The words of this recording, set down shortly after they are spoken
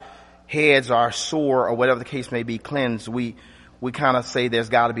heads are sore or whatever the case may be cleansed, we kind of say there's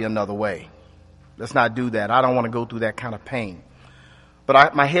got to be another way. Let's not do that. I don't want to go through that kind of pain.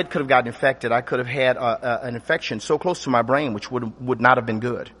 But my head could have gotten infected. I could have had an infection so close to my brain, which would not have been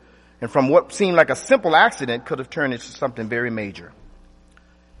good. And from what seemed like a simple accident could have turned into something very major.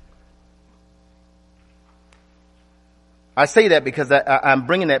 I say that because I'm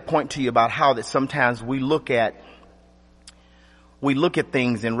bringing that point to you about how that sometimes we look at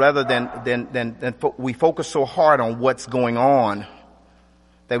things, and rather than we focus so hard on what's going on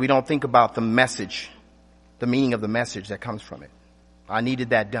that we don't think about the message, the meaning of the message that comes from it. I needed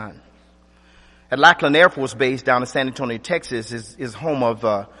that done. At Lackland Air Force Base down in San Antonio, Texas is home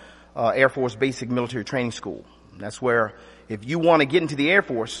of Air Force Basic Military Training School. That's where if you want to get into the Air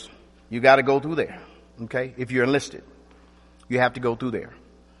Force, you got to go through there. Okay? If you're enlisted, you have to go through there.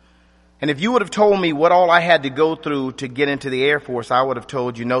 And if you would have told me what all I had to go through to get into the Air Force, I would have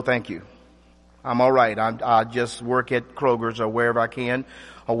told you, no, thank you. I'm all right. I just work at Kroger's or wherever I can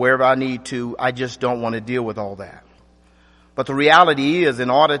or wherever I need to. I just don't want to deal with all that. But the reality is, in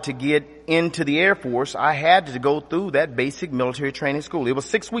order to get into the Air Force, I had to go through that basic military training school. It was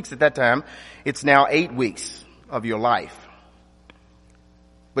 6 weeks at that time. It's now 8 weeks of your life.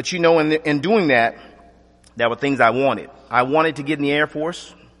 But you know, in doing that, there were things I wanted. I wanted to get in the Air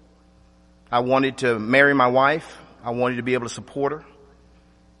Force. I wanted to marry my wife. I wanted to be able to support her.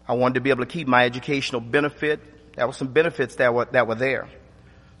 I wanted to be able to keep my educational benefit. There were some benefits that were there.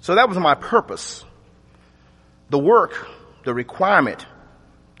 So that was my purpose. The work, the requirement,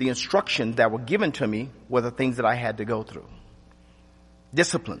 the instructions that were given to me were the things that I had to go through.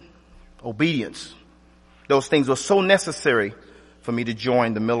 Discipline, obedience, those things were so necessary for me to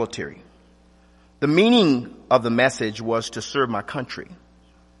join the military. The meaning of the message was to serve my country,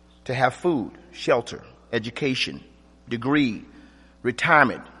 to have food, shelter, education, degree,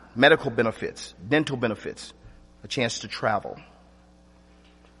 retirement, medical benefits, dental benefits, a chance to travel.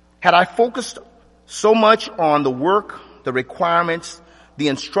 Had I focused so much on the work, the requirements, the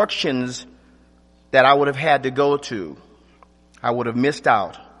instructions that I would have had to go to, I would have missed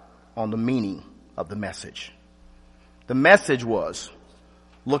out on the meaning of the message. The message was,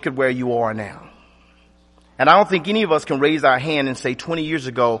 look at where you are now. And I don't think any of us can raise our hand and say 20 years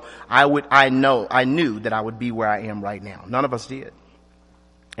ago, I knew that I would be where I am right now. None of us did.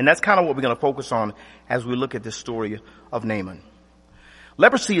 And that's kind of what we're going to focus on as we look at this story of Naaman.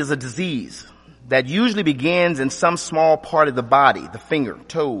 Leprosy is a disease that usually begins in some small part of the body, the finger,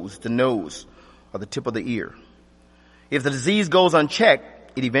 toes, the nose, or the tip of the ear. If the disease goes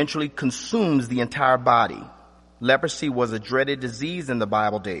unchecked, it eventually consumes the entire body. Leprosy was a dreaded disease in the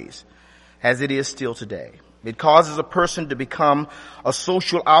Bible days, as it is still today. It causes a person to become a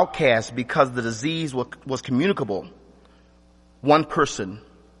social outcast because the disease was communicable, one person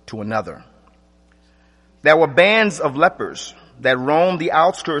to another. There were bands of lepers that roamed the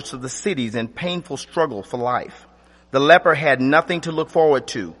outskirts of the cities in painful struggle for life. The leper had nothing to look forward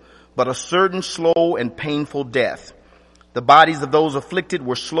to but a certain slow and painful death. The bodies of those afflicted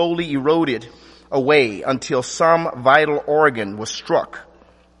were slowly eroded away until some vital organ was struck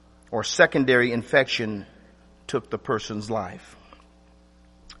or secondary infection took the person's life.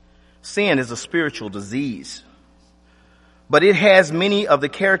 Sin is a spiritual disease, but it has many of the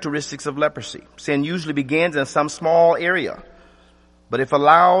characteristics of leprosy. Sin usually begins in some small area, but if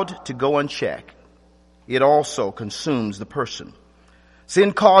allowed to go unchecked, it also consumes the person.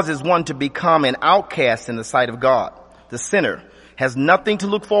 Sin causes one to become an outcast in the sight of God. The sinner has nothing to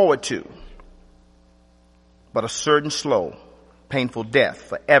look forward to but a certain slow, painful death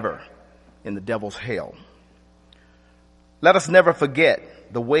forever in the devil's hell. Let us never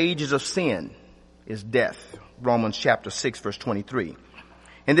forget the wages of sin is death. Romans chapter 6 verse 23.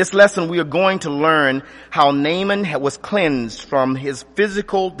 In this lesson, we are going to learn how Naaman was cleansed from his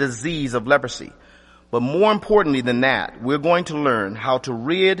physical disease of leprosy. But more importantly than that, we're going to learn how to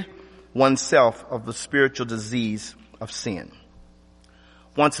rid oneself of the spiritual disease of sin.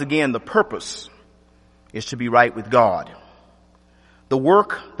 Once again, the purpose is to be right with God. The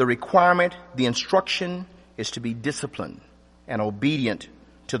work, the requirement, the instruction is to be disciplined and obedient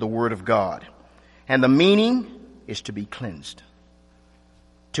to the Word of God. And the meaning is to be cleansed,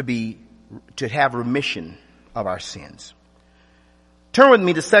 to have remission of our sins. Turn with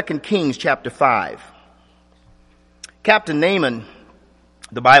me to 2 Kings chapter 5. Captain Naaman,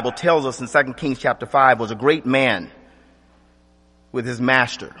 the Bible tells us in 2 Kings chapter 5, was a great man with his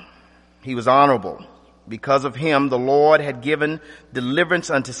master. He was honorable. Because of him, the Lord had given deliverance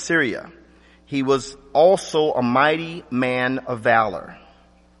unto Syria. He was also a mighty man of valor.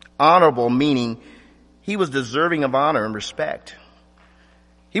 Honorable meaning he was deserving of honor and respect.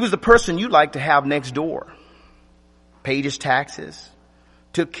 He was the person you'd like to have next door. Paid his taxes,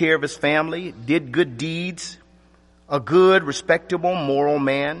 took care of his family, did good deeds, a good, respectable, moral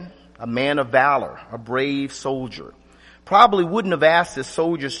man, a man of valor, a brave soldier. Probably wouldn't have asked his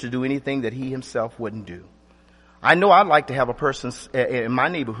soldiers to do anything that he himself wouldn't do. I know I'd like to have a person in my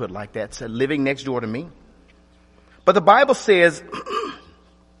neighborhood like that, living next door to me. But the Bible says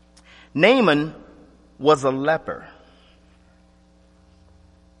Naaman was a leper.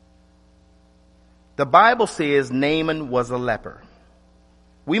 The Bible says Naaman was a leper.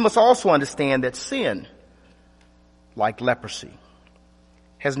 We must also understand that sin, like leprosy,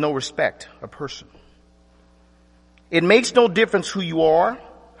 has no respect of person. It makes no difference who you are,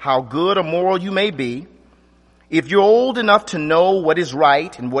 how good or moral you may be. If you're old enough to know what is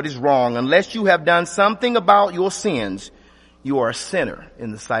right and what is wrong, unless you have done something about your sins, you are a sinner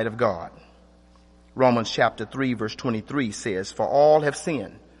in the sight of God. Romans chapter 3 verse 23 says, "For all have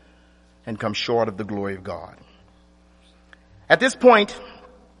sinned and come short of the glory of God." At this point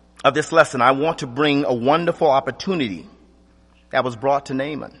of this lesson, I want to bring a wonderful opportunity that was brought to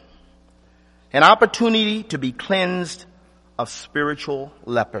Naaman. An opportunity to be cleansed of spiritual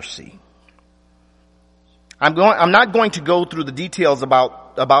leprosy. I'm not going to go through the details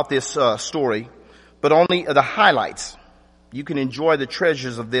about this story, but only the highlights. You can enjoy the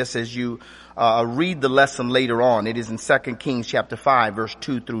treasures of this as you read the lesson later on. It is in 2 Kings chapter 5, verse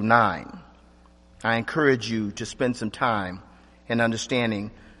 2 through 9. I encourage you to spend some time in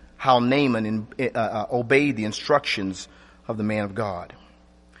understanding how Naaman obeyed the instructions of the man of God.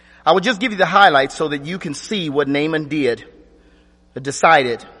 I will just give you the highlights so that you can see what Naaman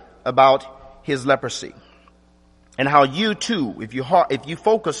decided about his leprosy. And how you too, if you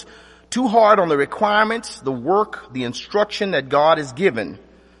focus too hard on the requirements, the work, the instruction that God has given,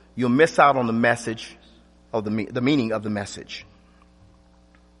 you'll miss out on the message of the meaning of the message.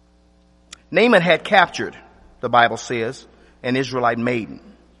 Naaman had captured, the Bible says, an Israelite maiden.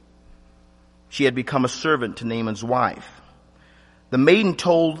 She had become a servant to Naaman's wife. The maiden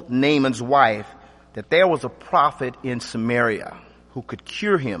told Naaman's wife that there was a prophet in Samaria who could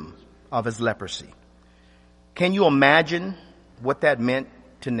cure him of his leprosy. Can you imagine what that meant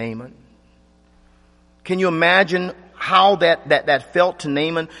to Naaman? Can you imagine how that felt to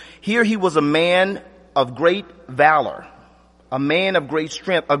Naaman? Here he was a man of great valor, a man of great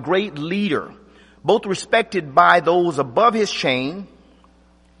strength, a great leader, both respected by those above his chain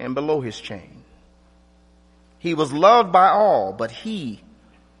and below his chain. He was loved by all, but he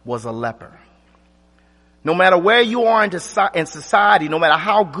was a leper. No matter where you are in society, no matter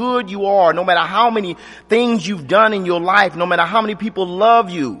how good you are, no matter how many things you've done in your life, no matter how many people love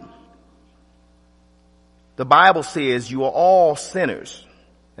you, the Bible says you are all sinners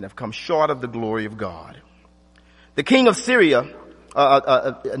and have come short of the glory of God. The king of Syria,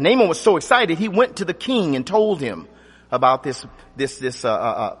 Naaman was so excited, he went to the king and told him about this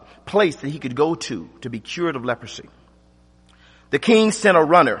place that he could go to be cured of leprosy. The king sent a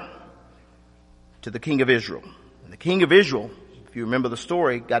runner to the king of Israel. And the king of Israel, if you remember the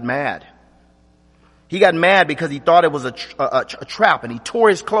story, got mad. He got mad because he thought it was a trap, and he tore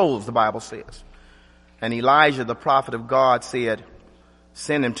his clothes, the Bible says. And Elijah, the prophet of God, said,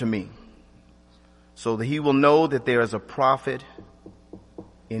 "Send him to me so that he will know that there is a prophet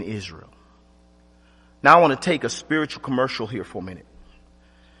in Israel." Now I want to take a spiritual commercial here for a minute.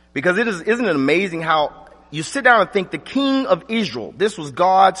 Because isn't it amazing how you sit down and think the king of Israel, this was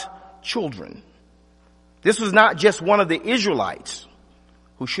God's children. This was not just one of the Israelites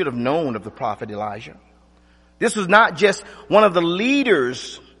who should have known of the prophet Elijah. This was not just one of the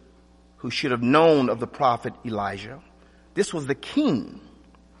leaders who should have known of the prophet Elijah. This was the king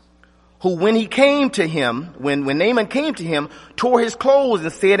who, when he came to him, when Naaman came to him, tore his clothes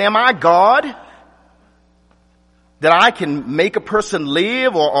and said, "Am I God that I can make a person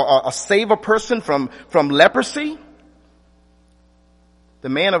live or save a person from leprosy?" The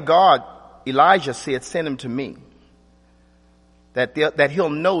man of God, Elijah, said, "Send him to me, that he'll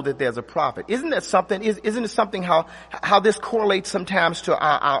know that there's a prophet." Isn't it something how this correlates sometimes to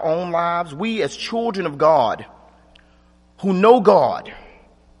our own lives? We as children of God who know God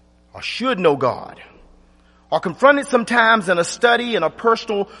or should know God are confronted sometimes in a study, in a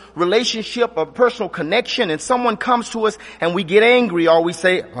personal relationship, a personal connection, and someone comes to us and we get angry or we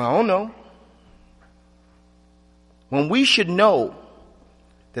say, "I don't know." When we should know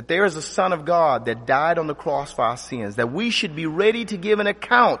that there is a Son of God that died on the cross for our sins, that we should be ready to give an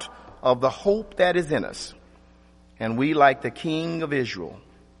account of the hope that is in us. And we, like the king of Israel,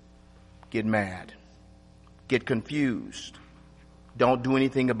 get mad, get confused, don't do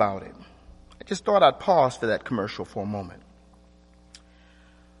anything about it. I just thought I'd pause for that commercial for a moment.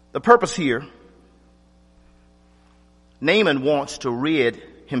 The purpose here, Naaman wants to rid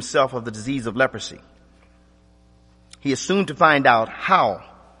himself of the disease of leprosy. He is soon to find out how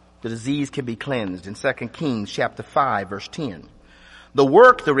the disease can be cleansed in 2 Kings chapter 5, verse 10. The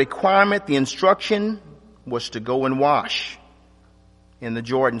work, the requirement, the instruction was to go and wash in the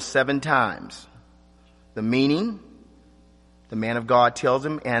Jordan 7 times. The meaning, the man of God tells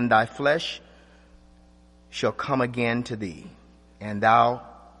him, and thy flesh shall come again to thee, and thou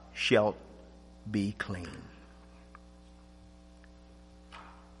shalt be clean.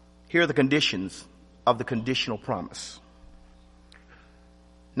 Here are the conditions of the conditional promise.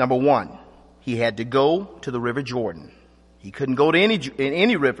 Number 1, he had to go to the river Jordan. He couldn't go to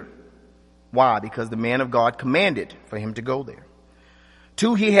any river. Why? Because the man of God commanded for him to go there.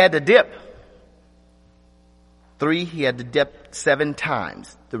 2, he had to dip. 3, he had to dip 7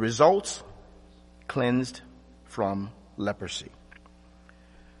 times. The results, cleansed from leprosy.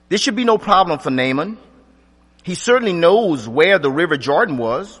 This should be no problem for Naaman. He certainly knows where the river Jordan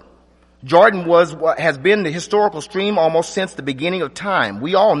was. Jordan has been the historical stream almost since the beginning of time.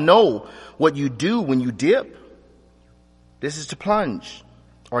 We all know what you do when you dip. This is to plunge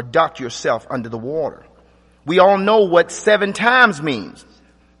or duck yourself under the water. We all know what 7 times means.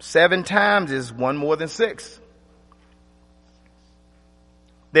 7 times is 1 more than 6.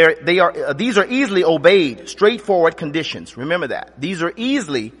 These are easily obeyed, straightforward conditions. Remember that. These are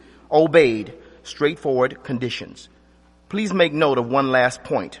easily obeyed, straightforward conditions. Please make note of one last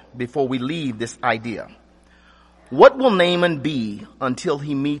point before we leave this idea. What will Naaman be until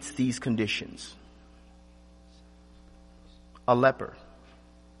he meets these conditions? A leper.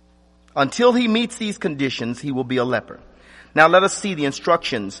 Until he meets these conditions, he will be a leper. Now let us see the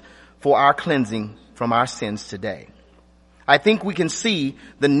instructions for our cleansing from our sins today. I think we can see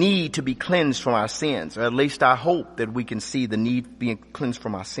the need to be cleansed from our sins, or at least I hope that we can see the need being cleansed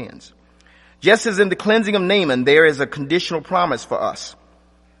from our sins. Just as in the cleansing of Naaman, there is a conditional promise for us.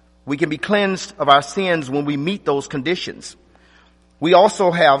 We can be cleansed of our sins when we meet those conditions. We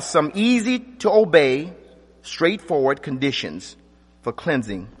also have some easy to obey, straightforward conditions for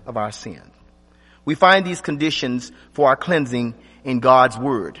cleansing of our sin. We find these conditions for our cleansing in God's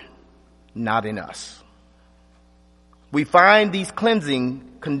Word, not in us. We find these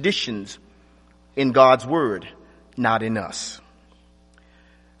cleansing conditions in God's Word, not in us.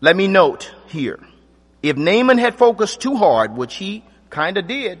 Let me note here, if Naaman had focused too hard, which he kind of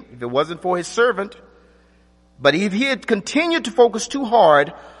did, if it wasn't for his servant, but if he had continued to focus too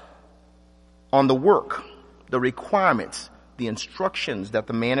hard on the work, the requirements, the instructions that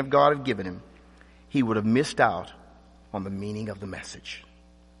the man of God had given him, he would have missed out on the meaning of the message,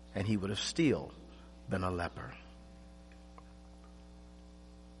 and he would have still been a leper.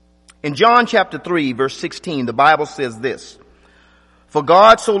 In John chapter 3, verse 16, the Bible says this, "For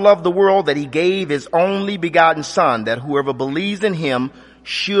God so loved the world that he gave his only begotten Son, that whoever believes in him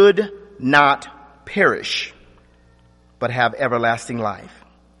should not perish, but have everlasting life."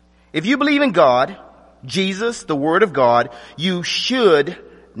 If you believe in God, Jesus, the Word of God, you should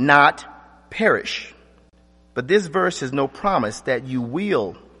not perish. But this verse is no promise that you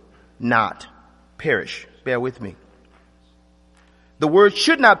will not perish. Bear with me. The word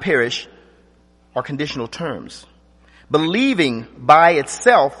 "should not perish" are conditional terms. Believing by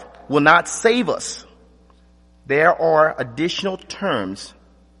itself will not save us. There are additional terms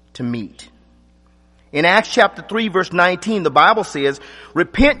to meet. In Acts chapter 3 verse 19, the Bible says,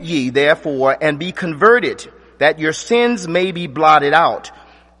 "Repent ye therefore and be converted, that your sins may be blotted out,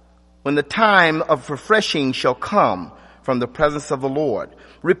 when the time of refreshing shall come from the presence of the Lord."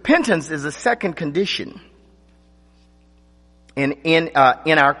 Repentance is a second condition in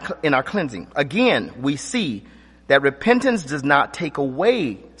our cleansing. Again, we see that repentance does not take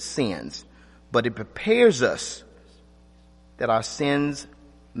away sins, but it prepares us that our sins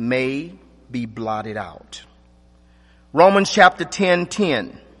may be blotted out. Romans chapter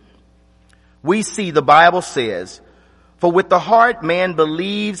 10:10. We see the Bible says, "For with the heart man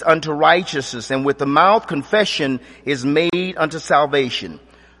believes unto righteousness, and with the mouth confession is made unto salvation."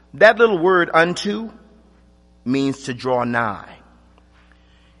 That little word "unto" means to draw nigh.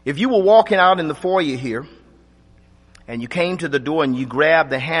 If you were walking out in the foyer here, and you came to the door and you grabbed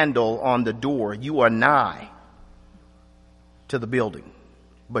the handle on the door, you are nigh to the building,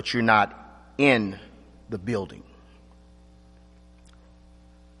 but you're not in the building.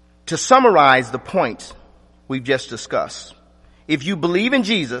 To summarize the point we've just discussed, if you believe in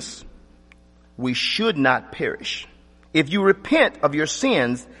Jesus, we should not perish. If you repent of your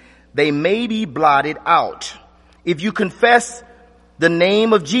sins, they may be blotted out. If you confess the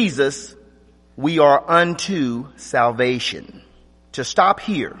name of Jesus, we are unto salvation. To stop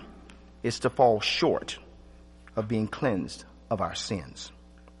here is to fall short of being cleansed of our sins.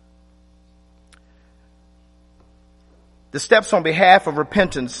 The steps on behalf of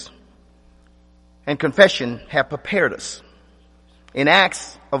repentance and confession have prepared us. The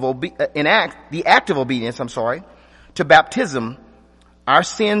act of obedience, to baptism, our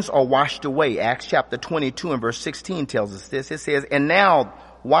sins are washed away. Acts chapter 22 and verse 16 tells us this. It says, "And now,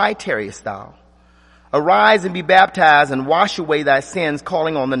 why tarriest thou? Arise and be baptized and wash away thy sins,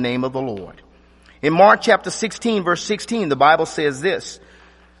 calling on the name of the Lord." In Mark chapter 16 verse 16, the Bible says this,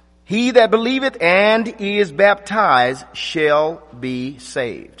 "He that believeth and is baptized shall be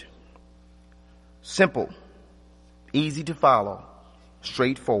saved." Simple, easy to follow,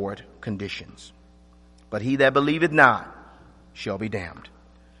 straightforward conditions. But he that believeth not shall be damned.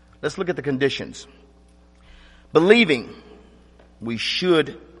 Let's look at the conditions. Believing, we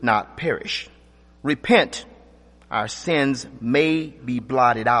should not perish. Repent, our sins may be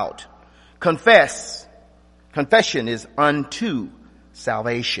blotted out. Confess, confession is unto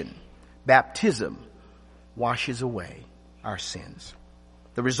salvation. Baptism washes away our sins.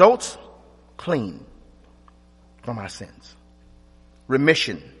 The results, clean from our sins.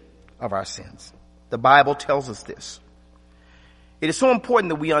 Remission of our sins. The Bible tells us this. It is so important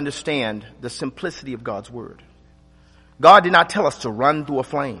that we understand the simplicity of God's word. God did not tell us to run through a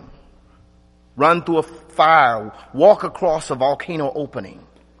flame, run through a fire, walk across a volcano opening.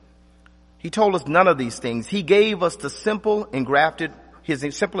 He told us none of these things. He gave us the his simple and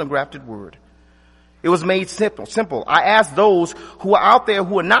grafted word. It was made simple. I asked those who are out there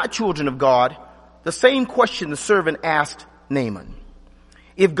who are not children of God the same question the servant asked Naaman.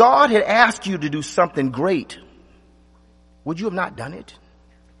 If God had asked you to do something great, would you have not done it?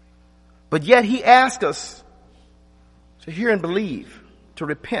 But yet he asked us to hear and believe, to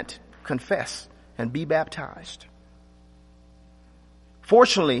repent, confess, and be baptized.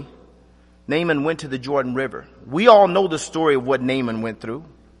 Fortunately, Naaman went to the Jordan River. We all know the story of what Naaman went through.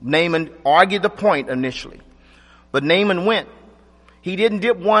 Naaman argued the point initially, but Naaman went. He didn't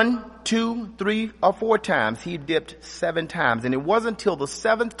dip 1, 2, 3, or 4 times. He dipped 7 times, and it wasn't until the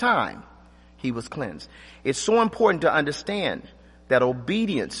 7th time he was cleansed. It's so important to understand that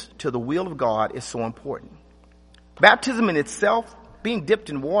obedience to the will of God is so important. Baptism in itself, being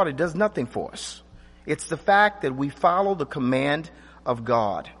dipped in water, does nothing for us. It's the fact that we follow the command of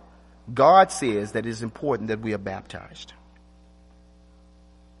God. God says that it is important that we are baptized.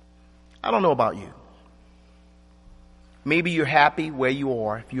 I don't know about you. Maybe you're happy where you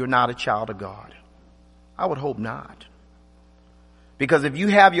are if you're not a child of God. I would hope not. Because if you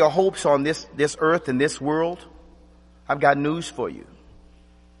have your hopes on this earth and this world, I've got news for you.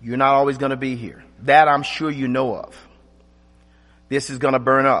 You're not always going to be here. That I'm sure you know of. This is going to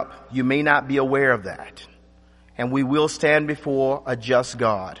burn up. You may not be aware of that. And we will stand before a just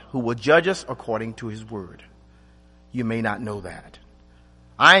God who will judge us according to his word. You may not know that.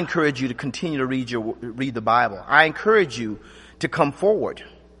 I encourage you to continue to read the Bible. I encourage you to come forward.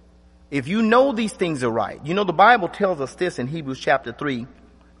 If you know these things are right. You know, the Bible tells us this in Hebrews chapter 3,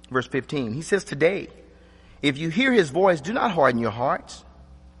 verse 15. He says, "Today, if you hear his voice, do not harden your hearts."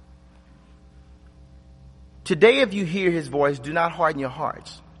 Today, if you hear his voice, do not harden your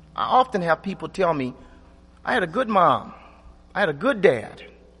hearts. I often have people tell me, I had a good mom. I had a good dad.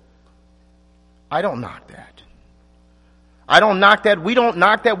 I don't knock that. I don't knock that. We don't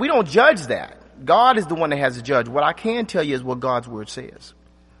knock that. We don't judge that. God is the one that has to judge. What I can tell you is what God's word says.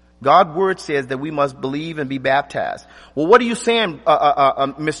 God's word says that we must believe and be baptized. Well, what are you saying,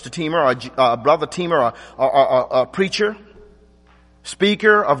 Mr. Teamer, or Brother Teamer, or preacher,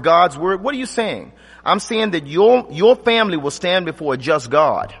 speaker of God's word? What are you saying? I'm saying that your family will stand before a just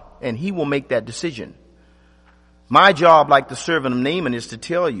God, and he will make that decision. My job, like the servant of Naaman, is to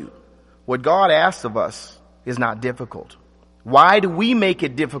tell you what God asks of us is not difficult. Why do we make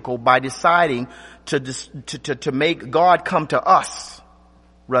it difficult by deciding to make God come to us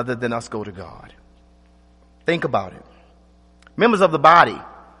rather than us go to God? Think about it. Members of the body,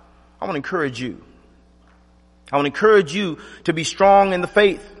 I want to encourage you. I want to encourage you to be strong in the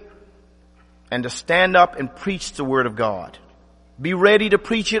faith and to stand up and preach the word of God. Be ready to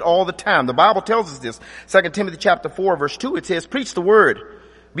preach it all the time. The Bible tells us this. 2 Timothy chapter 4 verse 2, it says, "Preach the word.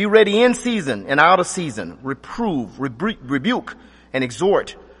 Be ready in season and out of season. Reprove, rebuke, and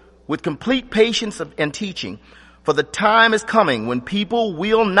exhort with complete patience and teaching. For the time is coming when people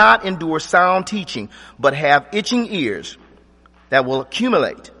will not endure sound teaching, but have itching ears that will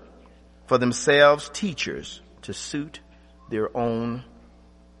accumulate for themselves teachers to suit their own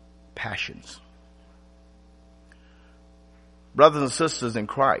passions." Brothers and sisters in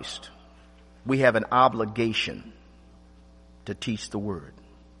Christ, we have an obligation to teach the word.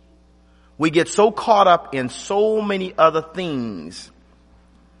 We get so caught up in so many other things,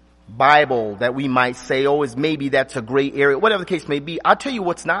 Bible, that we might say, oh, maybe that's a gray area, whatever the case may be. I'll tell you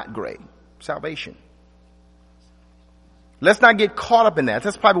what's not gray: salvation. Let's not get caught up in that.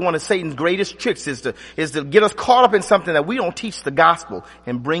 That's probably one of Satan's greatest tricks, is to get us caught up in something that we don't teach the gospel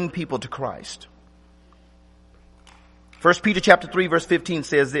and bring people to Christ. 1 Peter chapter 3 verse 15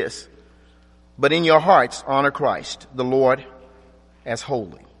 says this: but in your hearts honor Christ, the Lord, as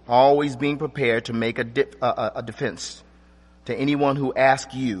holy, always being prepared to make a defense to anyone who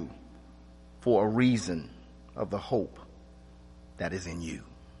asks you for a reason of the hope that is in you.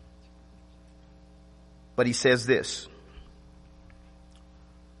 But he says this: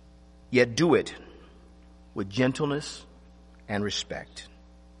 yet do it with gentleness and respect,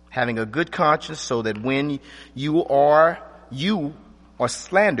 having a good conscience, so that when you are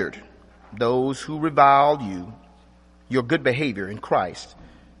slandered, those who revile you, your good behavior in Christ,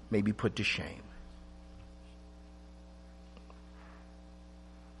 may be put to shame.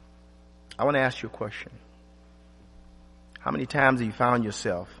 I want to ask you a question. How many times have you found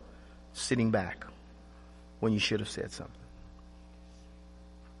yourself sitting back when you should have said something?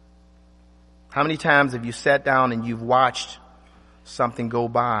 How many times have you sat down and you've watched something go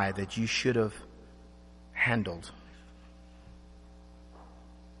by that you should have handled?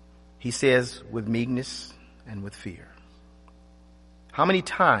 He says, with meekness and with fear. How many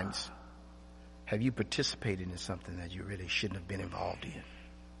times have you participated in something that you really shouldn't have been involved in?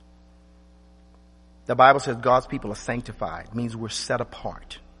 The Bible says God's people are sanctified. It means we're set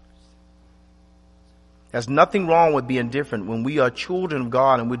apart. There's nothing wrong with being different when we are children of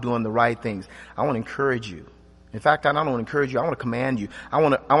God and we're doing the right things. I want to encourage you. In fact, I don't want to encourage you. I want to command you. I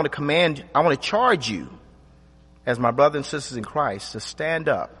want to charge you as my brothers and sisters in Christ to stand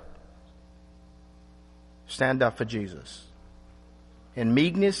up. Stand up for Jesus in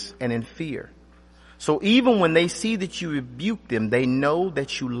meekness and in fear. So even when they see that you rebuke them, they know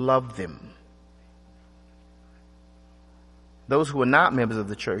that you love them. Those who are not members of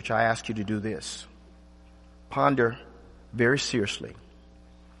the church, I ask you to do this. Ponder very seriously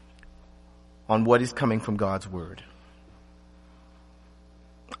on what is coming from God's word.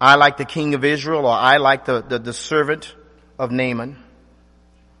 I, like the king of Israel, or I, like the servant of Naaman,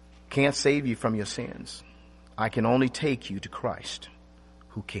 can't save you from your sins. I can only take you to Christ,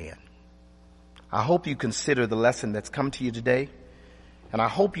 who can. I hope you consider the lesson that's come to you today, and I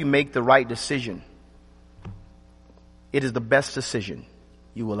hope you make the right decision. It is the best decision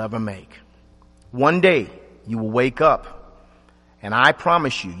you will ever make. One day, you will wake up, and I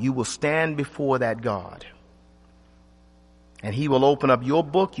promise you, you will stand before that God. And he will open up your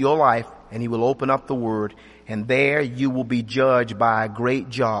book, your life, and he will open up the word, and there you will be judged by a great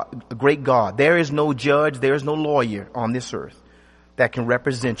God. There is no judge, there is no lawyer on this earth that can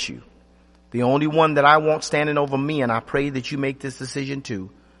represent you. The only one that I want standing over me, and I pray that you make this decision too,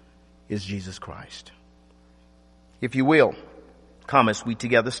 is Jesus Christ. If you will, come as we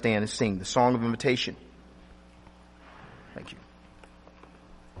together stand and sing the song of invitation. Thank you.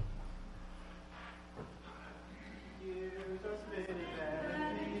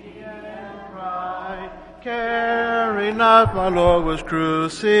 Caring not my Lord was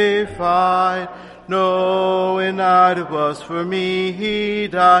crucified, knowing not it was for me he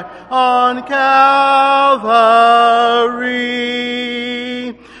died on Calvary.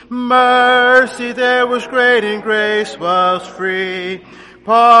 Mercy there was great and grace was free.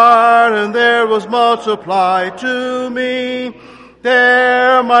 Pardon there was multiplied to me.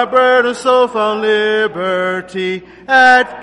 There my burden so found liberty at